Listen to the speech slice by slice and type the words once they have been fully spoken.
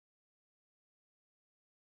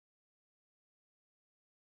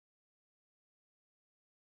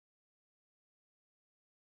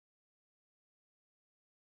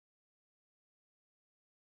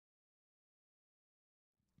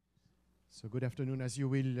So good afternoon. As you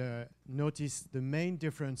will notice, the main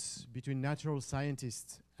difference between natural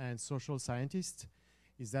scientists and social scientists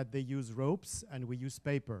is that they use ropes and we use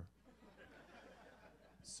paper.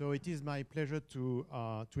 So it is my pleasure to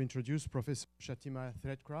introduce Professor Shatema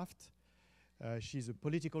Threadcraft. She's a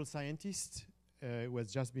political scientist who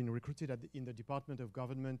has just been recruited in the Department of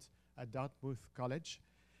Government at Dartmouth College.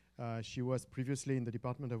 She was previously in the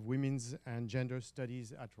Department of Women's and Gender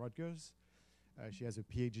Studies at Rutgers. She has a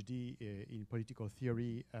PhD in political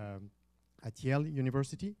theory at Yale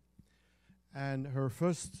University. And her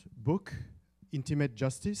first book, Intimate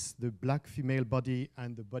Justice, The Black Female Body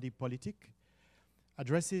and the Body Politic,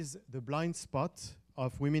 addresses the blind spot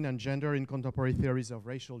of women and gender in contemporary theories of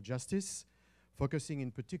racial justice, focusing in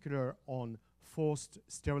particular on forced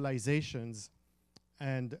sterilizations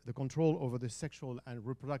and the control over the sexual and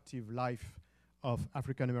reproductive life of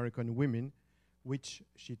African American women, which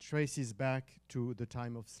she traces back to the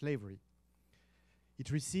time of slavery. It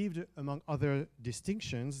received, among other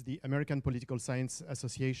distinctions, the American Political Science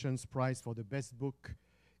Association's prize for the best book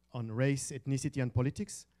on race, ethnicity, and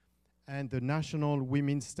politics, and the National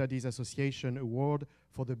Women's Studies Association Award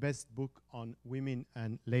for the best book on women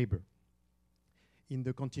and labor. In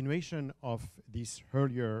the continuation of this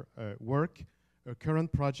earlier work, a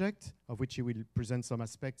current project, of which she will present some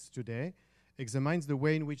aspects today, examines the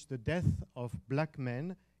way in which the death of black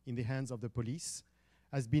men in the hands of the police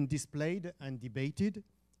has been displayed and debated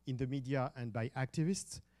in the media and by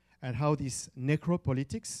activists, and how this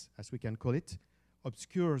necropolitics, as we can call it,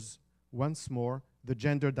 obscures once more the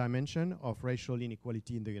gender dimension of racial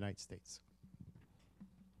inequality in the United States.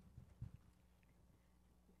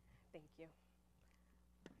 Thank you.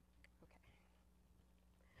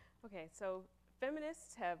 Okay, so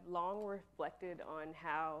feminists have long reflected on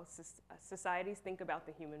how societies think about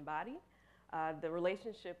the human body, the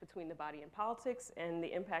relationship between the body and politics, and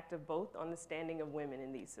the impact of both on the standing of women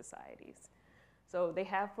in these societies. So they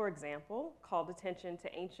have, for example, called attention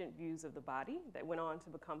to ancient views of the body that went on to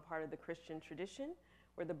become part of the Christian tradition,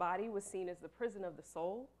 where the body was seen as the prison of the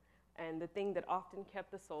soul and the thing that often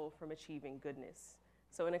kept the soul from achieving goodness.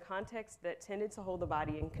 So in a context that tended to hold the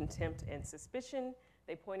body in contempt and suspicion,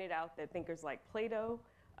 they pointed out that thinkers like Plato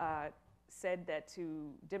said that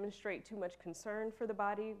to demonstrate too much concern for the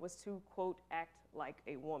body was to, quote, act like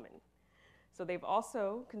a woman. So they've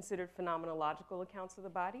also considered phenomenological accounts of the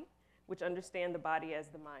body, which understand the body as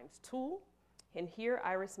the mind's tool. And here,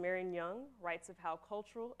 Iris Marion Young writes of how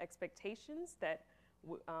cultural expectations that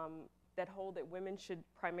hold that women should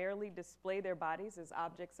primarily display their bodies as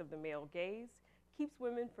objects of the male gaze keeps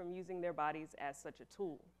women from using their bodies as such a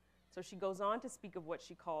tool. So she goes on to speak of what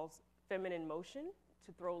she calls feminine motion,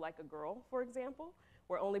 to throw like a girl, for example,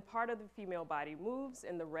 where only part of the female body moves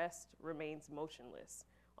and the rest remains motionless.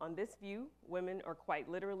 On this view, women are quite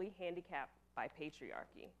literally handicapped by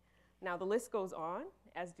patriarchy. Now, the list goes on,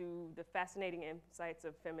 as do the fascinating insights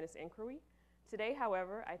of feminist inquiry. Today,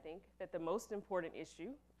 however, I think that the most important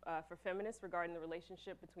issue for feminists regarding the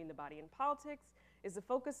relationship between the body and politics is the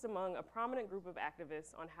focus among a prominent group of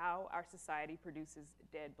activists on how our society produces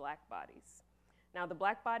dead black bodies. Now, the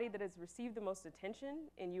black body that has received the most attention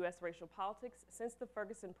in US racial politics since the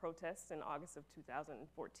Ferguson protests in August of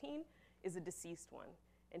 2014 is a deceased one.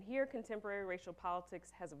 And here, contemporary racial politics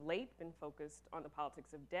has of late been focused on the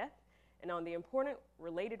politics of death and on the important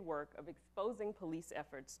related work of exposing police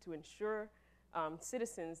efforts to ensure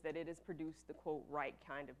citizens that it has produced the, quote, right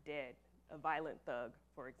kind of dead, a violent thug,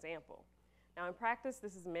 for example. Now, in practice,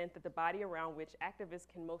 this has meant that the body around which activists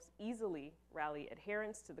can most easily rally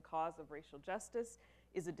adherents to the cause of racial justice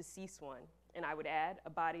is a deceased one, and I would add, a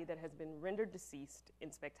body that has been rendered deceased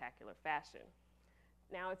in spectacular fashion.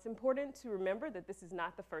 Now, it's important to remember that this is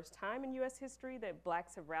not the first time in US history that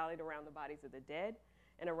blacks have rallied around the bodies of the dead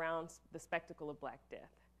and around the spectacle of black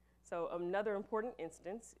death. So another important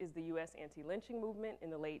instance is the US anti-lynching movement in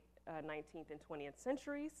the late 19th and 20th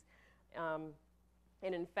centuries.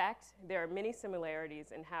 And in fact, there are many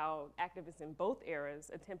similarities in how activists in both eras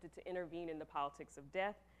attempted to intervene in the politics of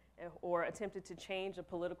death or attempted to change a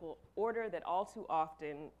political order that all too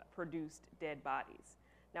often produced dead bodies.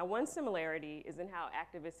 Now, one similarity is in how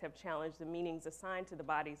activists have challenged the meanings assigned to the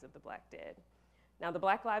bodies of the black dead. Now, the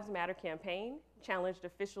Black Lives Matter campaign challenged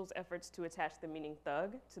officials' efforts to attach the meaning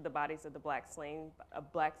thug to the bodies of the blacks slain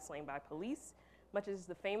by police, much as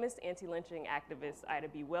the famous anti-lynching activist Ida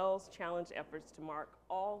B. Wells challenged efforts to mark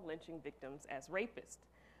all lynching victims as rapists.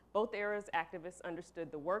 Both eras, activists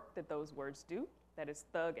understood the work that those words do, that is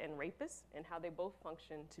thug and rapist, and how they both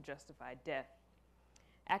function to justify death.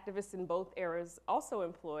 Activists in both eras also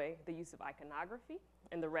employ the use of iconography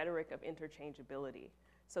and the rhetoric of interchangeability.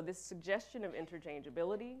 So this suggestion of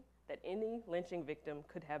interchangeability that any lynching victim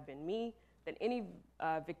could have been me, that any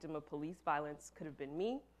victim of police violence could have been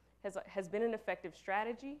me, has been an effective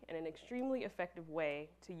strategy and an extremely effective way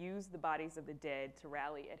to use the bodies of the dead to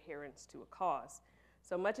rally adherents to a cause.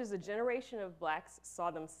 So much as a generation of blacks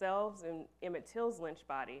saw themselves in Emmett Till's lynch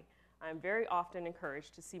body, I am very often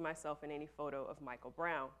encouraged to see myself in any photo of Michael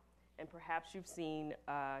Brown. And perhaps you've seen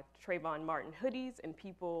Trayvon Martin hoodies and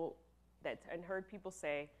heard people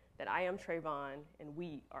say that I am Trayvon and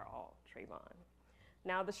we are all Trayvon.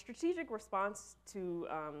 Now, the strategic response to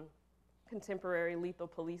contemporary lethal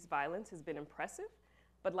police violence has been impressive,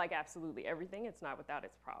 but like absolutely everything, it's not without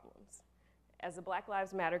its problems. As the Black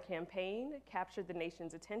Lives Matter campaign captured the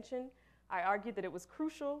nation's attention, I argued that it was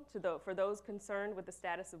crucial for those concerned with the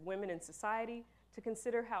status of women in society to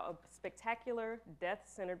consider how a spectacular,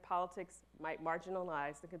 death-centered politics might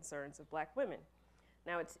marginalize the concerns of black women.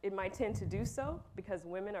 Now, it might tend to do so because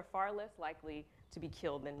women are far less likely to be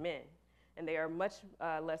killed than men, and they are much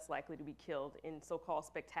less likely to be killed in so-called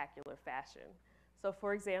spectacular fashion. So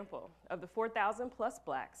for example, of the 4,000 plus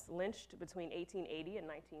blacks lynched between 1880 and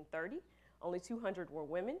 1930, only 200 were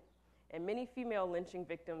women, and many female lynching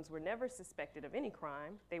victims were never suspected of any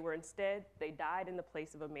crime. They died in the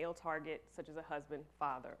place of a male target, such as a husband,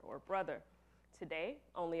 father, or brother. Today,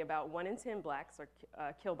 only about 1 in 10 blacks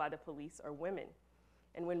are killed by the police are women.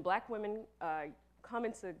 And when black women come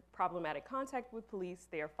into problematic contact with police,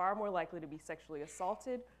 they are far more likely to be sexually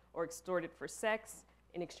assaulted or extorted for sex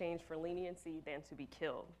in exchange for leniency than to be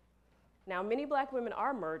killed. Now, many black women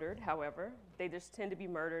are murdered, however. They just tend to be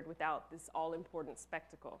murdered without this all-important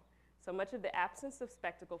spectacle. So much of the absence of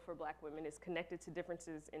spectacle for black women is connected to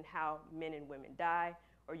differences in how men and women die,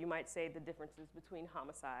 or you might say the differences between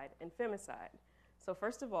homicide and femicide. So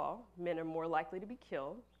first of all, men are more likely to be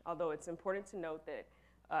killed, although it's important to note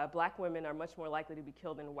that black women are much more likely to be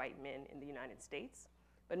killed than white men in the United States.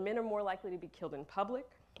 But men are more likely to be killed in public,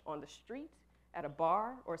 on the street, at a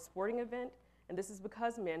bar or a sporting event, and this is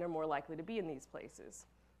because men are more likely to be in these places.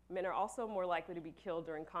 Men are also more likely to be killed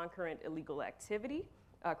during concurrent illegal activity,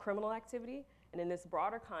 criminal activity, and in this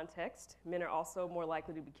broader context, men are also more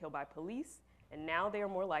likely to be killed by police, and now they are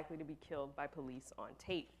more likely to be killed by police on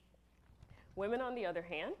tape. Women, on the other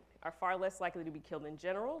hand, are far less likely to be killed in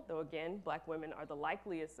general, though again, black women are the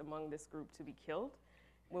likeliest among this group to be killed.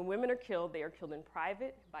 When women are killed, they are killed in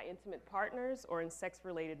private, by intimate partners, or in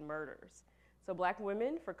sex-related murders. So black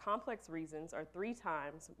women, for complex reasons, are 3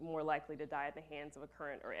 times more likely to die at the hands of a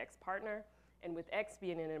current or ex-partner, and with ex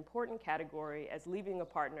being an important category, as leaving a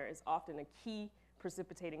partner is often a key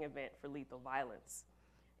precipitating event for lethal violence.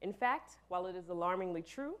 In fact, while it is alarmingly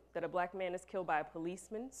true that a black man is killed by a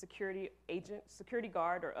policeman, security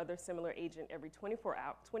guard, or other similar agent every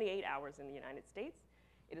 28 hours in the United States,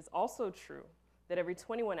 it is also true that every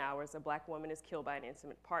 21 hours a black woman is killed by an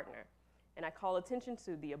intimate partner. And I call attention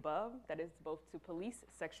to the above, that is both to police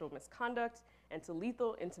sexual misconduct and to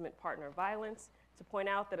lethal intimate partner violence, to point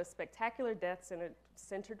out that a spectacular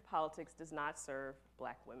death-centered politics does not serve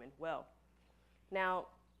black women well. Now,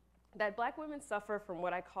 that black women suffer from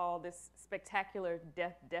what I call this spectacular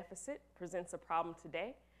death deficit presents a problem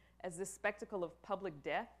today, as this spectacle of public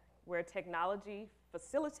death, where technology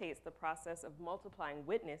facilitates the process of multiplying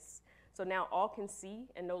witness, so now all can see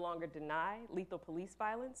and no longer deny lethal police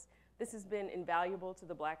violence. This has been invaluable to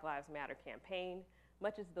the Black Lives Matter campaign,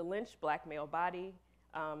 much as the lynched black male body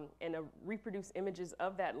and reproduced images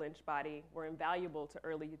of that lynched body were invaluable to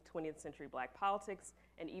early 20th century black politics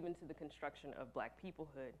and even to the construction of black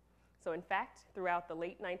peoplehood. So in fact, throughout the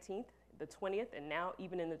late 19th, the 20th, and now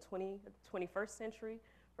even in the 21st century,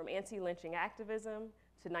 from anti-lynching activism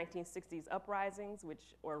to 1960s uprisings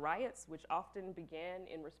or riots, which often began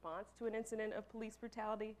in response to an incident of police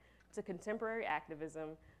brutality, to contemporary activism,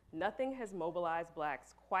 nothing has mobilized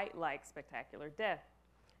blacks quite like spectacular death.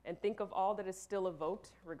 And think of all that is still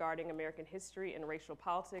evoked regarding American history and racial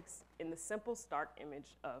politics in the simple, stark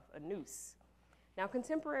image of a noose. Now,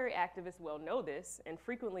 contemporary activists well know this and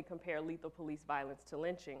frequently compare lethal police violence to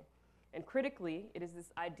lynching. And critically, it is this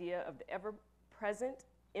idea of the ever-present,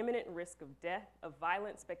 imminent risk of death, of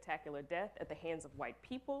violent, spectacular death at the hands of white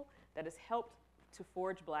people that has helped to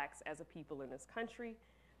forge blacks as a people in this country,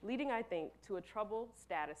 leading, I think, to a troubled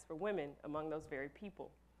status for women among those very people.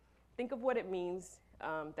 Think of what it means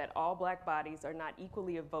that all black bodies are not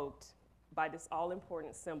equally evoked by this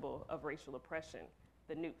all-important symbol of racial oppression,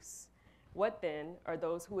 the noose. What then are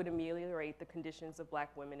those who would ameliorate the conditions of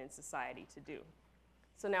black women in society to do?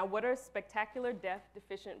 So now, what are spectacular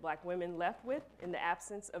death-deficient black women left with in the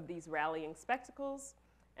absence of these rallying spectacles?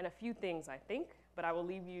 And a few things, I think, but I will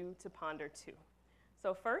leave you to ponder too.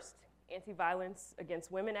 So first, anti-violence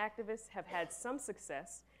against women activists have had some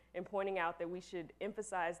success in pointing out that we should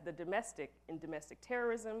emphasize the domestic in domestic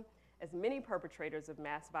terrorism, as many perpetrators of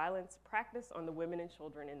mass violence practice on the women and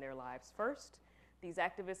children in their lives first. These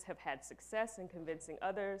activists have had success in convincing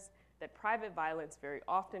others that private violence very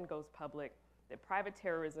often goes public, that private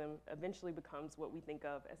terrorism eventually becomes what we think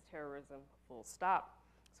of as terrorism, full stop.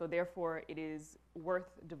 So therefore, it is worth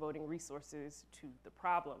devoting resources to the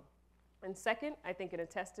problem. And second, I think in a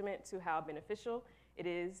testament to how beneficial it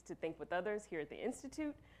is to think with others here at the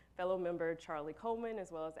Institute, fellow member Charlie Coleman,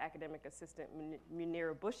 as well as academic assistant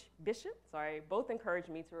Munira Bishop, both encouraged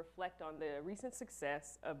me to reflect on the recent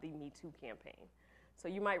success of the Me Too campaign. So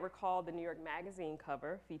you might recall the New York Magazine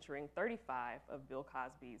cover featuring 35 of Bill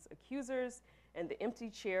Cosby's accusers and the empty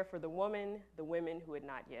chair for the women who had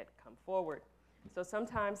not yet come forward. So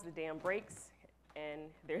sometimes the dam breaks and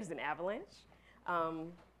there's an avalanche.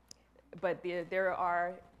 But there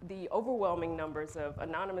are the overwhelming numbers of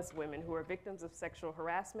anonymous women who are victims of sexual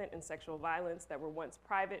harassment and sexual violence that were once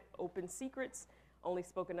private, open secrets, only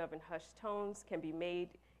spoken of in hushed tones, can be made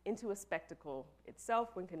into a spectacle itself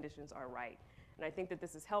when conditions are right. And I think that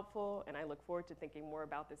this is helpful, and I look forward to thinking more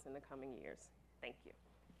about this in the coming years. Thank you.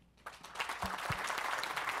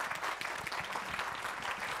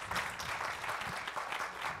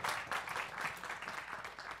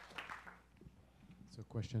 So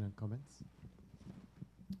question and comments?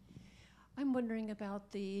 I'm wondering about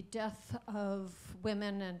the death of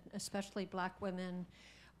women, and especially black women,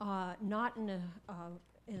 not in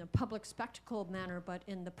a public spectacle manner, but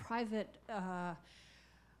in the private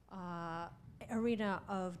arena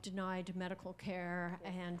of denied medical care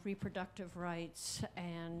and reproductive rights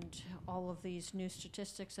and all of these new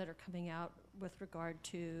statistics that are coming out with regard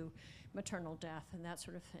to maternal death and that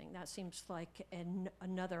sort of thing. That seems like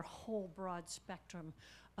another whole broad spectrum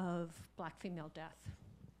of black female death.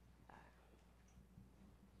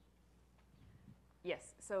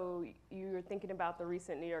 Yes, so you're thinking about the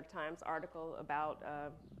recent New York Times article about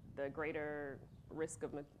the greater risk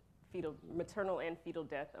of maternal and fetal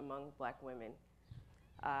death among black women.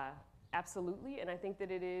 Absolutely, and I think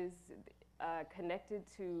that it is connected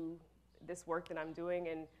to this work that I'm doing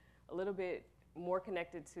and a little bit more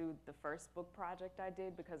connected to the first book project I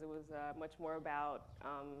did because it was much more about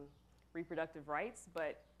reproductive rights,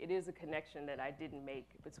 but it is a connection that I didn't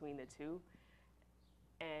make between the two.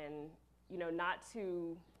 And, you know, not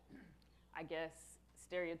to, I guess,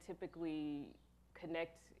 stereotypically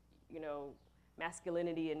connect, you know,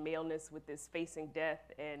 masculinity and maleness with this facing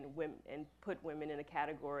death and put women in a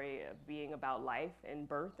category of being about life and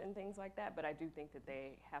birth and things like that, but I do think that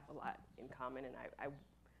they have a lot in common, and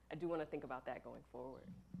I do want to think about that going forward.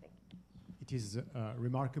 Thank you. It is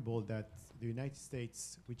remarkable that the United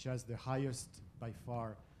States, which has the highest by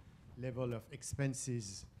far level of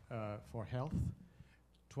expenses for health,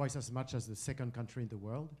 twice as much as the second country in the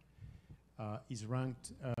world, is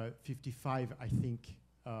ranked 55, I think,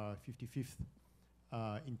 55th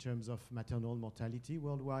in terms of maternal mortality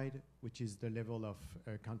worldwide, which is the level of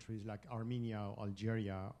countries like Armenia or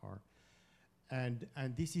Algeria. And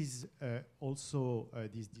this is also,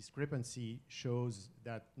 this discrepancy shows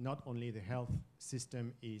that not only the health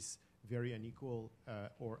system is very unequal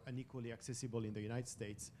or unequally accessible in the United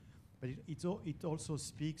States, but it also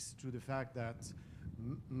speaks to the fact that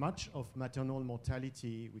much of maternal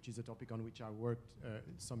mortality, which is a topic on which I worked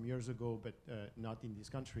some years ago, but not in this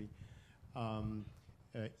country,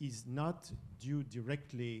 is not due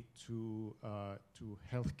directly to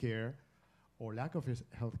healthcare or lack of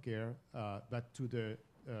healthcare, but to the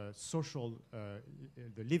social,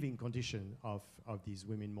 the living condition of these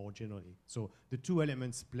women more generally. So the two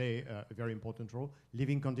elements play a very important role: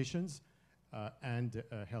 living conditions and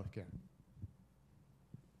healthcare.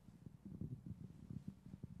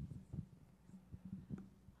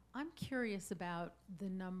 I'm curious about the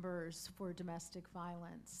numbers for domestic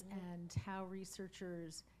violence and how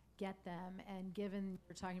researchers get them, and given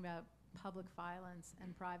you're talking about public violence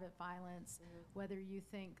and private violence, whether you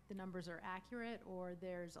think the numbers are accurate or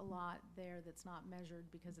there's a lot there that's not measured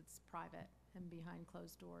because it's private and behind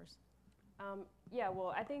closed doors. Yeah,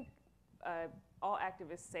 well, I think all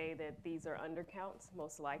activists say that these are undercounts,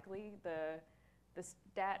 most likely. The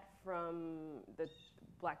stat from the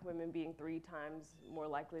black women being 3 times more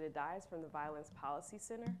likely to die is from the Violence Policy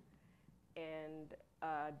Center. And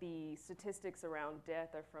the statistics around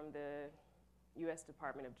death are from the U.S.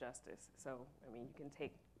 Department of Justice. So, I mean, you can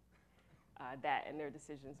take that and their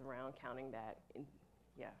decisions around counting that.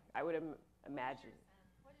 Yeah, I would imagine.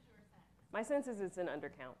 What is your sense? My sense is it's an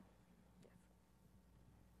undercount. Yes.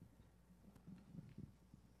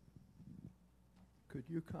 Could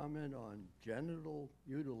you comment on genital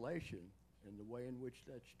mutilation and the way in which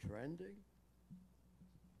that's trending?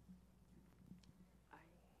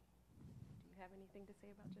 have anything to say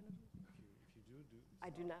about genital? If you do. I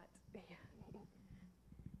do not.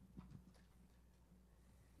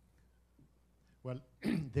 Well,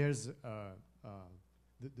 there's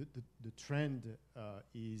the trend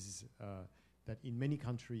is that in many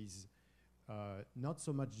countries, not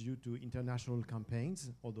so much due to international campaigns,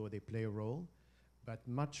 although they play a role, but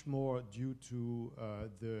much more due to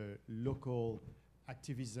the local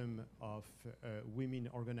activism of women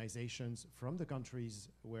organizations from the countries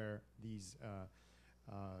where these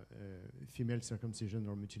female circumcision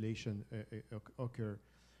or mutilation occur.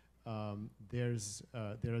 There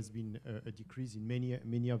has been a decrease in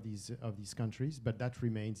many of these countries, but that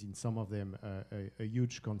remains in some of them a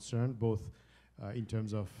huge concern, both in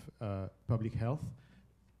terms of public health,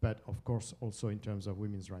 but of course also in terms of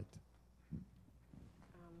women's rights.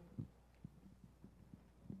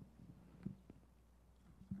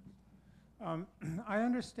 I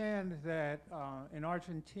understand that in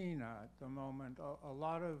Argentina at the moment, a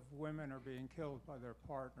lot of women are being killed by their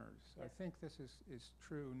partners. Yes. I think this is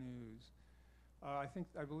true news. I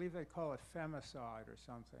believe they call it femicide or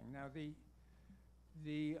something. Now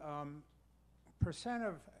the percent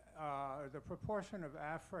of the proportion of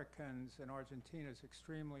Africans in Argentina is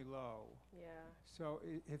extremely low. Yeah. So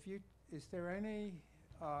is there any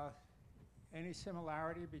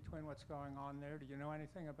similarity between what's going on there? Do you know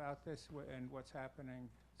anything about this and what's happening,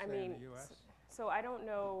 say, in the U.S.? So I don't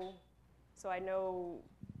know. So I know,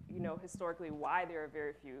 historically why there are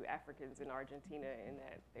very few Africans in Argentina, in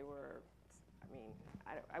that they were,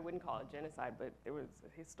 I wouldn't call it genocide, but there was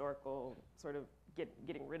a historical sort of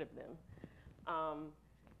getting rid of them.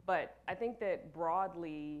 But I think that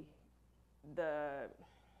broadly,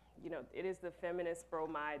 it is the feminist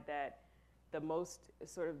bromide that the most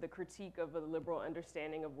sort of the critique of a liberal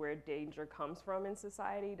understanding of where danger comes from in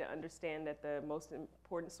society, to understand that the most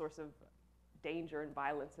important source of danger and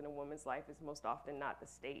violence in a woman's life is most often not the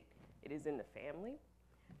state, it is in the family.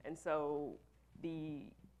 And so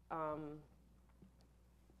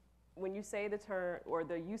when you say the term, or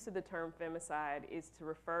the use of the term femicide is to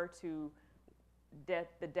refer to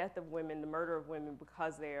the death of women, the murder of women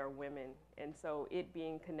because they are women. And so it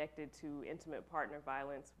being connected to intimate partner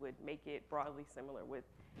violence would make it broadly similar with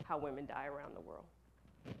how women die around the world.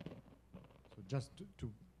 So just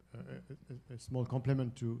a small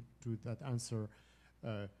complement to that answer.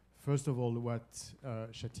 First of all, what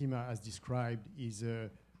Shatema has described is a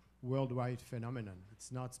worldwide phenomenon.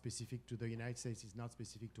 It's not specific to the United States. It's not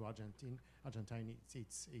specific to Argentina.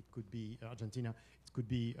 It could be Argentina. It could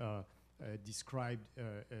be described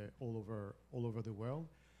all over the world,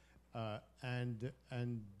 and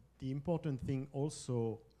the important thing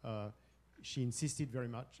also, she insisted very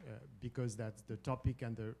much because that's the topic,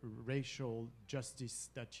 and the racial justice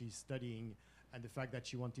that she's studying, and the fact that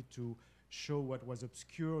she wanted to show what was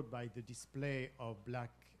obscured by the display of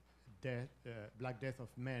black death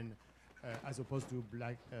of men as opposed to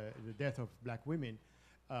the death of black women,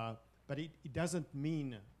 but it doesn't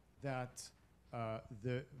mean that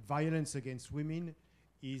the violence against women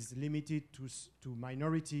is limited to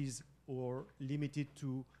minorities or limited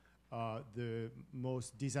to the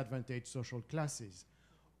most disadvantaged social classes.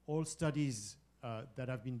 All studies that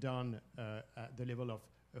have been done at the level of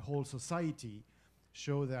a whole society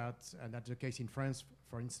show that, and that's the case in France,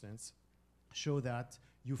 for instance, show that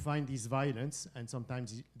you find this violence, and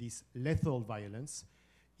sometimes this lethal violence,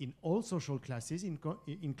 in all social classes,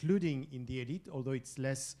 including in the elite, although it's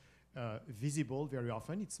less visible very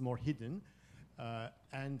often, it's more hidden.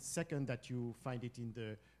 And second, that you find it in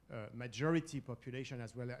the majority population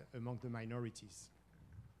as well among the minorities.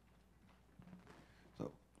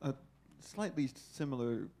 So a slightly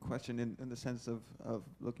similar question in the sense of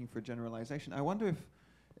looking for generalization. I wonder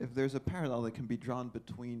if there's a parallel that can be drawn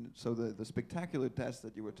between, so the spectacular deaths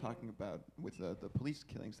that you were talking about with the police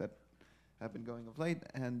killings that have been going of late,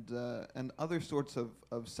 and other sorts of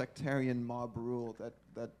sectarian mob rule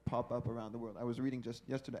that pop up around the world. I was reading just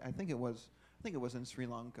yesterday. I think it was in Sri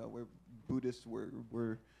Lanka, where Buddhists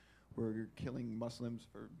were killing Muslims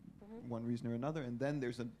for one reason or another, and then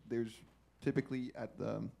there's typically at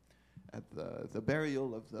the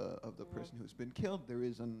burial of the person who's been killed, there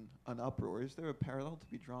is an uproar. Is there a parallel to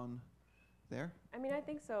be drawn there? I mean, I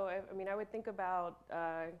think so. I would think about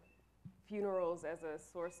funerals as a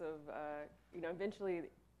source of, eventually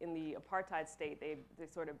in the apartheid state, they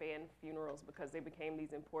sort of banned funerals because they became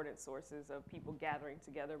these important sources of people gathering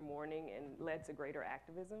together, mourning, and led to greater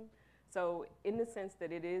activism. So in the sense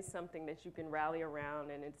that it is something that you can rally around,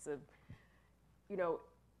 and it's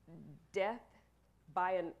death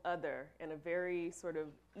by an other, and a very sort of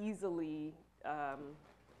easily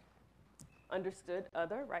understood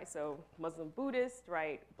other, right? So Muslim, Buddhist,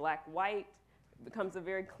 right? Black, white, becomes a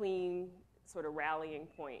very clean sort of rallying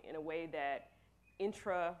point in a way that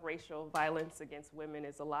intra-racial violence against women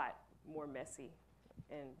is a lot more messy.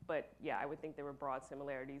 But yeah, I would think there were broad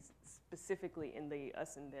similarities, specifically in the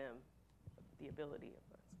us and them, the ability of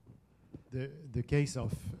us. The case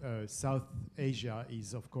of South Asia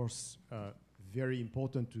is, of course, very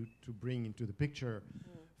important to bring into the picture.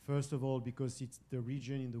 First of all, because it's the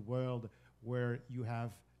region in the world where you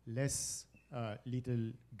have less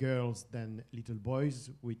little girls than little boys,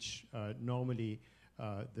 which normally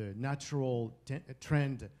the natural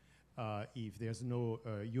trend, if there's no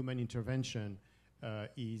human intervention,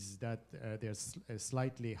 is that there's a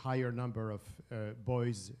slightly higher number of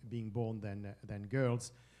boys being born than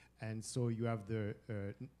girls. And so you have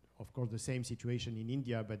of course, the same situation in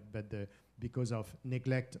India, but because of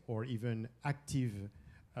neglect or even active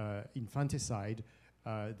infanticide,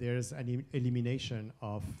 there's an elimination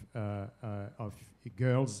of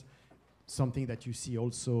girls, something that you see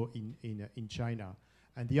also in China.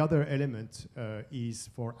 And the other element is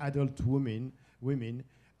for adult women.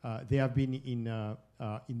 They have been in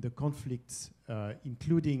the conflicts,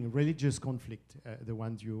 including religious conflict, the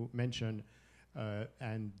ones you mentioned,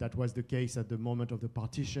 and that was the case at the moment of the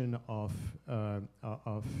partition of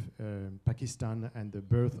Pakistan and the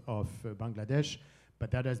birth of Bangladesh.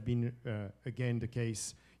 But that has been, again, the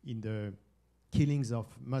case in the killings of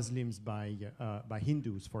Muslims by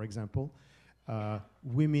Hindus, for example.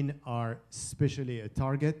 Women are especially a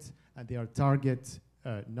target, and they are target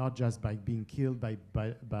not just by being killed, but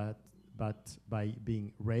by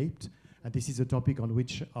being raped. And this is a topic on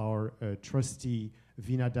which our trustee,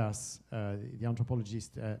 Veena Das, the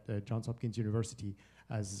anthropologist at Johns Hopkins University,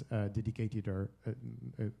 has dedicated a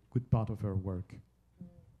good part of her work.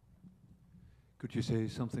 Could you say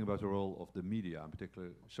something about the role of the media, in particular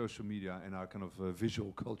social media, and our kind of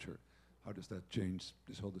visual culture? How does that change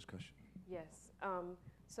this whole discussion? Yes.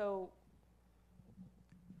 So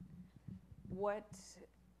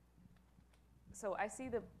I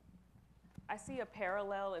see a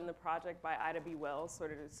parallel in the project by Ida B. Wells.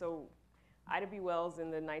 So Ida B. Wells in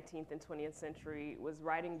the 19th and 20th century was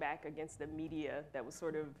writing back against the media that was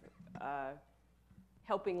sort of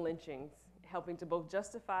helping lynchings, helping to both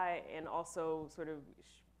justify and also sort of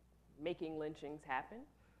making lynchings happen.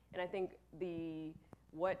 And I think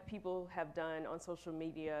what people have done on social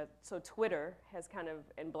media, so Twitter has kind of,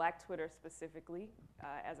 and Black Twitter specifically,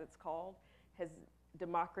 as it's called, has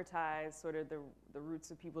democratized sort of the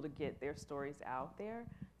roots of people to get their stories out there.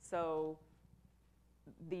 So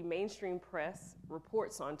the mainstream press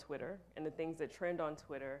reports on Twitter and the things that trend on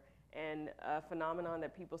Twitter, and a phenomenon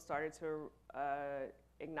that people started to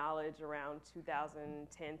acknowledge around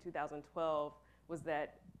 2010, 2012 was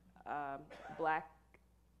that Black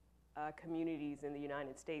communities in the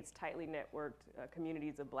United States, tightly networked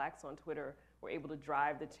communities of Blacks on Twitter, were able to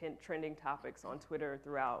drive the trending topics on Twitter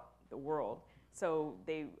throughout the world. So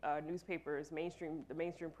newspapers, the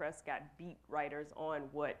mainstream press got beat writers on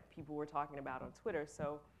what people were talking about on Twitter.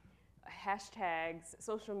 So hashtags,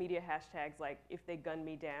 social media hashtags like "if they gun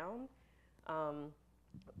me down,"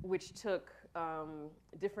 which took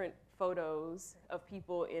different photos of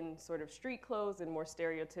people in sort of street clothes and more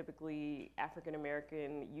stereotypically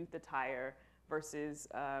African-American youth attire versus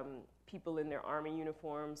people in their army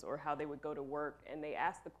uniforms or how they would go to work. And they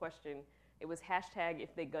asked the question, it was hashtag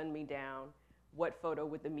 "if they gun me down, what photo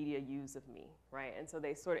would the media use of me," right? And so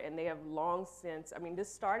they have long since, I mean,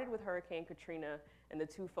 this started with Hurricane Katrina and the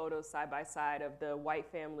two photos side by side of the white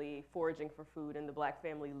family foraging for food and the Black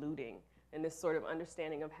family looting, and this sort of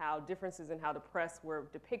understanding of how differences in how the press were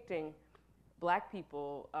depicting Black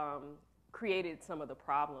people created some of the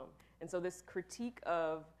problem. And so this critique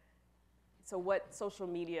of, so what social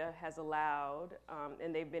media has allowed,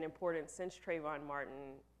 and they've been important since Trayvon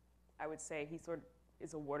Martin, I would say he sort of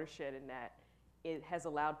is a watershed in that it has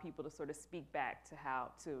allowed people to sort of speak back to how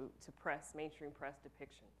to press, mainstream press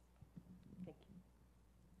depictions. Thank you.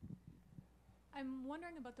 I'm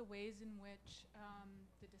wondering about the ways in which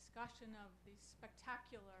the discussion of these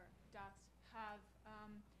spectacular deaths have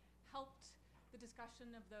helped the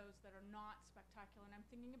discussion of those that are not spectacular. And I'm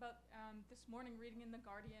thinking about this morning reading in The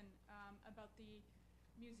Guardian about the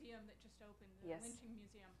museum that just opened, the Yes. lynching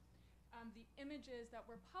museum. The images that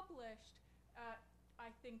were published, I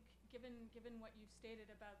think, given what you've stated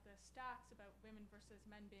about the stats about women versus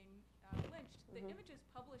men being lynched, the images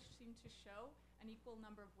published seem to show an equal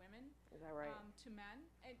number of women Is that right? to men,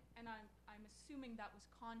 and I'm assuming that was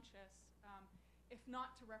conscious, if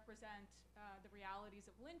not to represent the realities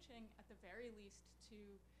of lynching, at the very least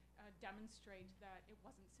to demonstrate that it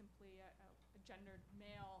wasn't simply a gendered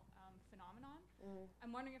male phenomenon. Mm.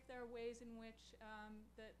 I'm wondering if there are ways in which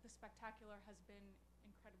the spectacular has been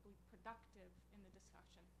incredibly productive in the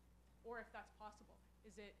discussion, or if that's possible.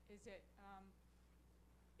 Is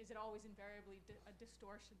it always invariably a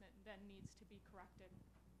distortion that then needs to be corrected?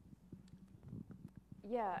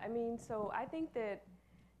 Yeah, I mean, so I think that,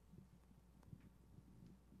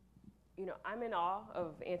 you know, I'm in awe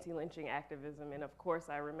of anti-lynching activism, and of course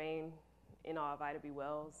I remain in awe of Ida B.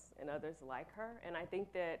 Wells and others like her. And I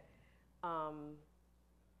think that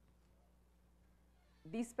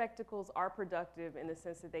these spectacles are productive in the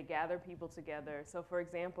sense that they gather people together. So for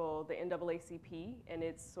example, the NAACP and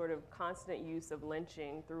its sort of constant use of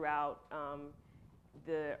lynching throughout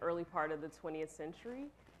the early part of the 20th century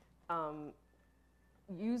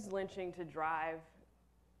used lynching to drive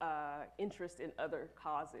interest in other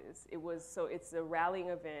causes. It's a rallying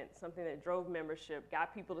event, something that drove membership,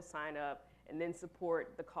 got people to sign up, and then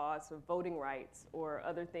support the cause of voting rights or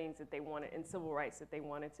other things that they wanted, and civil rights that they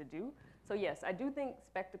wanted to do. So yes, I do think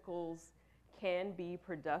spectacles can be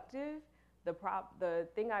productive. The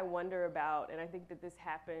thing I wonder about, and I think that this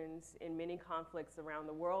happens in many conflicts around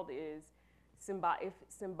the world, is if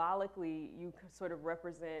symbolically you sort of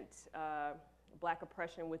represent Black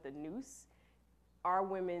oppression with a noose, are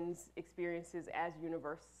women's experiences as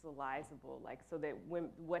universalizable, like so that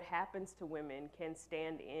what happens to women can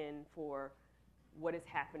stand in for what is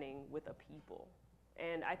happening with a people.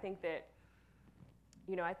 And I think that,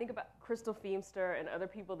 you know, I think about Crystal Feimster and other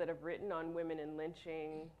people that have written on women and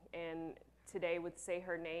lynching, and today would Say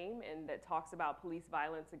Her Name, and that talks about police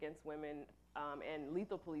violence against women and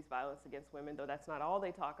lethal police violence against women, though that's not all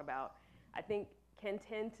they talk about, I think can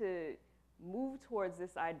tend to move towards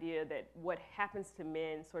this idea that what happens to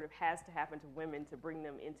men sort of has to happen to women to bring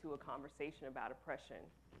them into a conversation about oppression.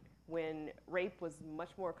 When rape was much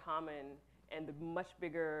more common and the much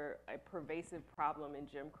bigger pervasive problem in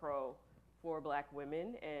Jim Crow for Black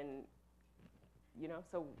women, and you know,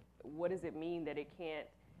 so what does it mean that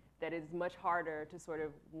that it's much harder to sort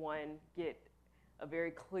of, one, get a very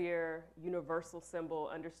clear universal symbol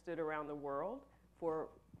understood around the world for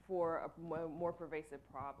a more pervasive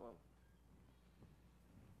problem?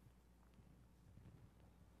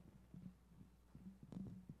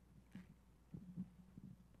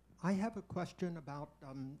 I have a question about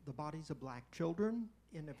the bodies of Black children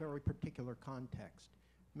in a very particular context.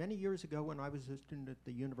 Many years ago, when I was a student at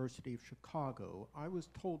the University of Chicago, I was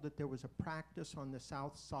told that there was a practice on the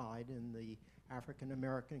South Side in the African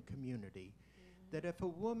American community that if a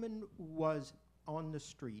woman was on the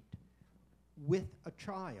street with a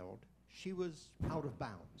child, she was out of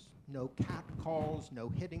bounds. No cat calls, no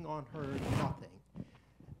hitting on her, nothing.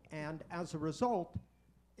 And as a result,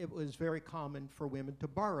 it was very common for women to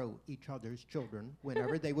borrow each other's children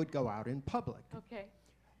whenever they would go out in public. Okay.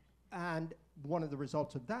 And one of the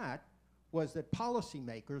results of that was that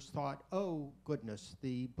policymakers thought, oh goodness,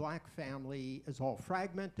 the Black family is all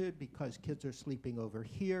fragmented because kids are sleeping over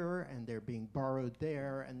here and they're being borrowed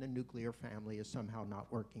there, and the nuclear family is somehow not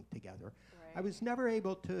working together. Right. I was never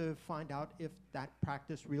able to find out if that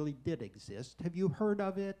practice really did exist. Have you heard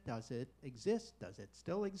of it? Does it exist? Does it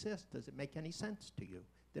still exist? Does it make any sense to you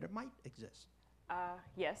that it might exist?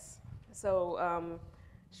 Yes. So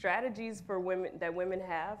strategies for women that women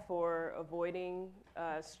have for avoiding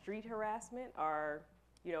street harassment are,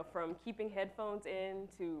 you know, from keeping headphones in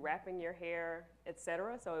to wrapping your hair,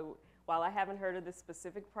 etc. So while I haven't heard of this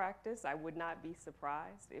specific practice, I would not be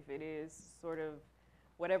surprised if it is sort of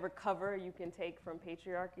whatever cover you can take from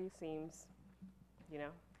patriarchy seems, you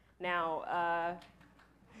know. Now,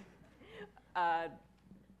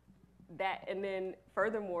 that, and then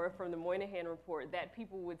furthermore, from the Moynihan report, that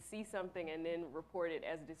people would see something and then report it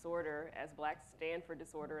as disorder, as Blacks stand for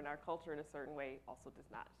disorder in our culture in a certain way, also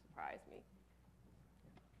does not surprise me.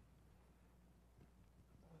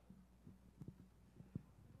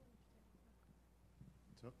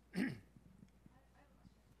 So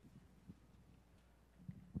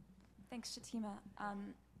Thanks, Shatema.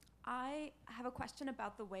 I have a question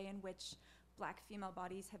about the way in which Black female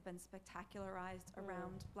bodies have been spectacularized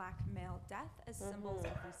around Black male death as symbols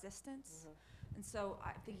of resistance. And so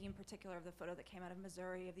I'm thinking in particular of the photo that came out of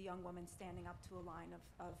Missouri of the young woman standing up to a line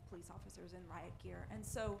of police officers in riot gear. And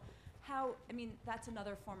so how, I mean, that's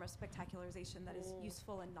another form of spectacularization that is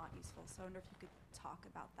useful and not useful. So I wonder if you could talk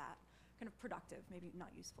about that. Kind of productive, maybe not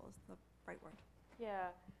useful is the right word. Yeah,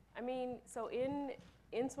 I mean, so in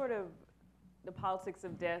sort of the politics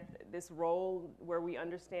of death, this role where we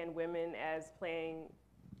understand women as playing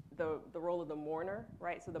the role of the mourner,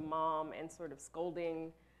 right? So the mom, and sort of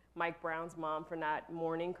scolding Mike Brown's mom for not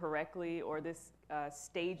mourning correctly, or this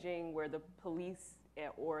staging where the police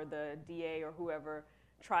or the DA or whoever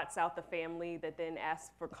trots out the family that then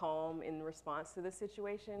asks for calm in response to the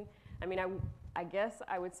situation. I mean, I guess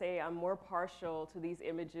I would say I'm more partial to these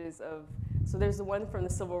images of, so there's the one from the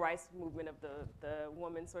civil rights movement of the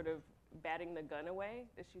woman sort of batting the gun away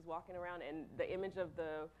as she's walking around, and the image of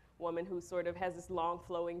the woman who sort of has this long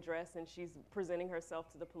flowing dress and she's presenting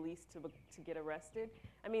herself to the police to get arrested.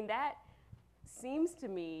 I mean, that seems to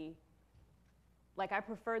me like I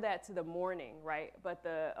prefer that to the mourning, right? But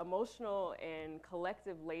the emotional and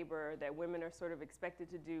collective labor that women are sort of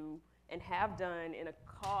expected to do and have done in a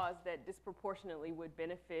cause that disproportionately would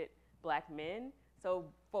benefit Black men. So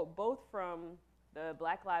both from the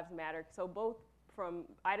Black Lives Matter, so both from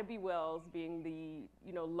Ida B. Wells being the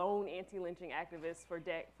lone anti-lynching activist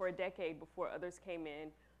for a decade before others came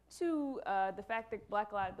in, to the fact that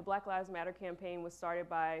the Black Lives Matter campaign was started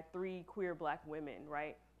by 3 queer Black women,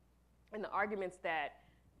 right? And the arguments that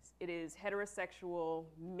it is heterosexual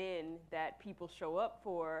men that people show up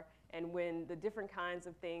for, and when the different kinds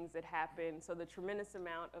of things that happen, so the tremendous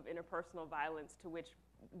amount of interpersonal violence to which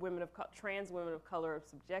trans women of color are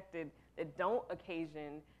subjected that don't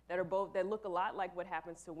occasion, that look a lot like what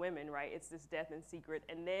happens to women, right? It's this death in secret,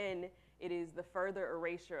 and then it is the further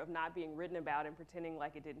erasure of not being written about and pretending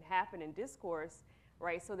like it didn't happen in discourse,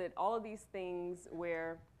 right? So that all of these things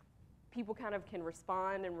where people kind of can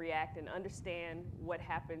respond and react and understand what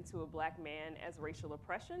happened to a Black man as racial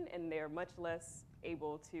oppression, and they're much less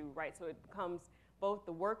able to, right? So it becomes both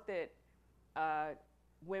the work that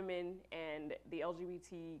women and the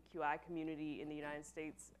LGBTQI community in the United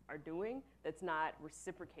States are doing that's not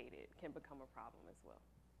reciprocated can become a problem as well.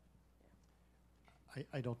 Yeah.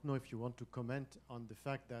 I don't know if you want to comment on the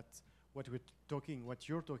fact that what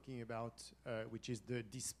you're talking about, which is the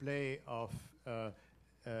display of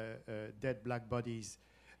dead Black bodies,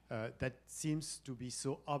 that seems to be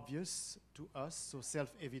so obvious to us, so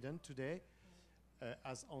self-evident today,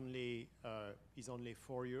 as only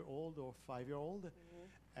 4-year-old or 5-year-old.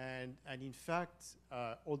 And in fact,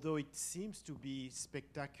 although it seems to be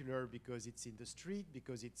spectacular because it's in the street,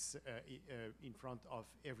 because it's in front of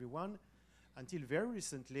everyone, until very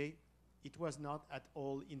recently, it was not at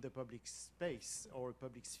all in the public space or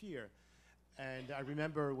public sphere. And I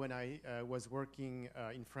remember when I was working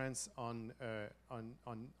in France on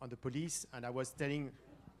the police, and I was telling...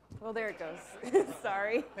 Well, there it goes.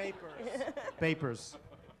 Sorry. Papers.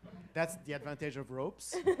 That's the advantage of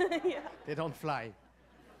ropes. Yeah. They don't fly.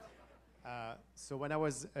 So when I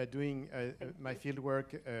was doing my field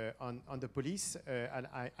work on the police, and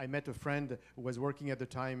I met a friend who was working at the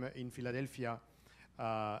time in Philadelphia,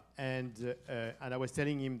 and I was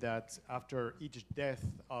telling him that after each death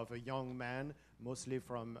of a young man, mostly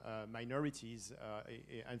from minorities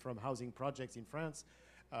and from housing projects in France,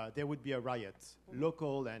 there would be a riot,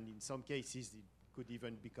 local, and in some cases it could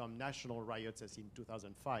even become national riots, as in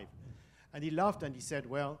 2005. And he laughed and he said,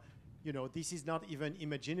 well, this is not even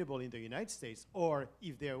imaginable in the United States, or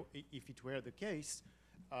if it were the case,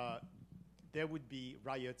 there would be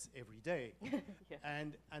riots every day. Yeah.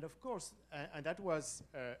 And of course, and that was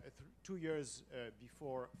 2 years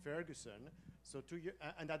before Ferguson. So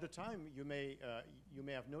and at the time, you may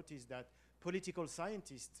have noticed that political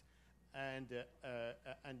scientists and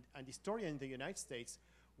historians in the United States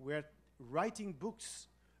were writing books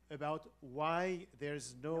about why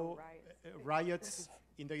there's no riots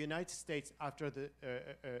in the United States after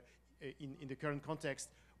in the current context,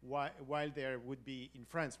 while there would be in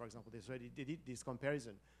France, for example. They did this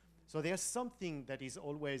comparison. So there's something that is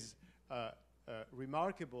always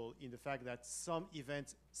remarkable in the fact that some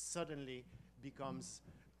events suddenly become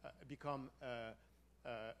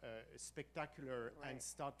spectacular, right, and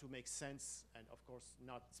start to make sense, and of course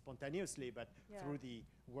not spontaneously, but through the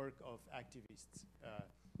work of activists.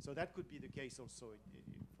 So that could be the case also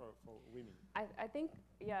for women. I think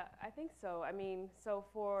so. I mean, so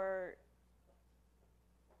for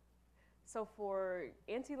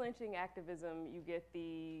anti-lynching activism, you get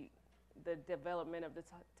the development of the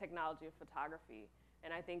technology of photography.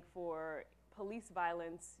 And I think for police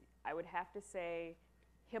violence, I would have to say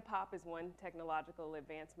hip-hop is one technological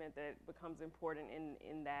advancement that becomes important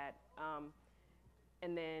in that.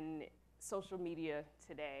 And then social media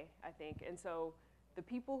today, I think. And so the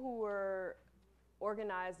people who were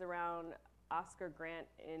organized around Oscar Grant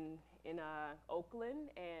in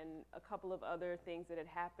Oakland and a couple of other things that had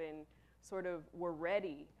happened sort of were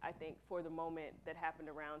ready, I think, for the moment that happened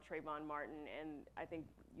around Trayvon Martin. And I think,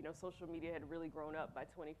 social media had really grown up by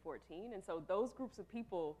 2014. And so those groups of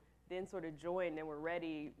people then sort of joined and were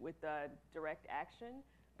ready with direct action.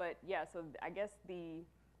 But yeah, so I guess the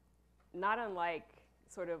not unlike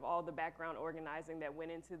sort of all the background organizing that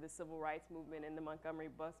went into the civil rights movement and the Montgomery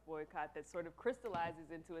bus boycott that sort of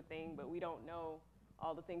crystallizes into a thing, but we don't know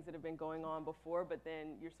all the things that have been going on before, but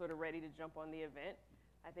then you're sort of ready to jump on the event.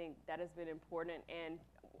 I think that has been important. And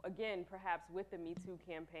again, perhaps with the Me Too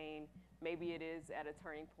campaign, maybe it is at a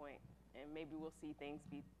turning point, and maybe we'll see things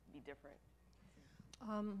be different.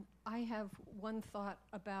 I have one thought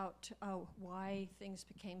about why things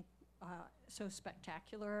became so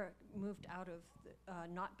spectacular, moved out of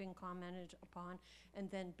not being commented upon, and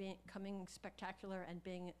then becoming spectacular and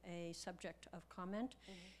being a subject of comment,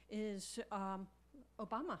 is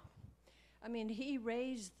Obama. I mean, he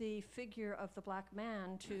raised the figure of the black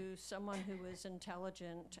man to someone who was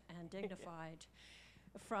intelligent and dignified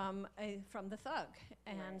from the thug.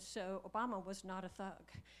 And so Obama was not a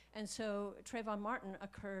thug. And so Trayvon Martin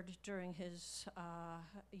occurred during his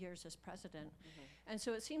years as president. And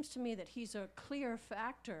so it seems to me that he's a clear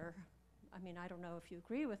factor, I mean, I don't know if you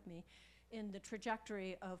agree with me, in the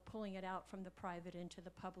trajectory of pulling it out from the private into the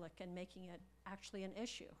public and making it actually an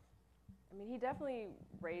issue. I mean, he definitely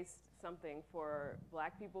raised something for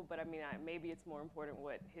black people, but I mean, maybe it's more important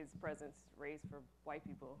what his presence raised for white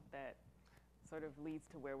people that sort of leads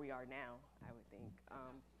to where we are now, I would think.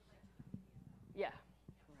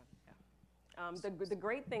 The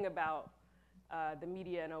great thing about the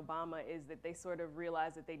media and Obama is that they sort of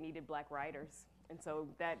realized that they needed black writers. And so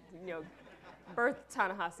that, birthed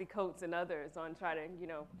Ta-Nehisi Coates and others on trying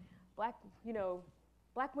to,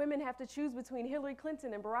 black women have to choose between Hillary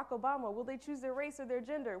Clinton and Barack Obama. Will they choose their race or their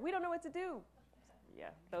gender? We don't know what to do. Yeah,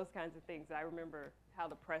 those kinds of things. I remember how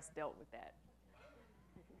the press dealt with that.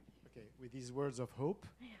 Okay, with these words of hope,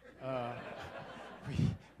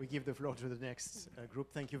 we give the floor to the next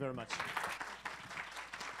group. Thank you very much.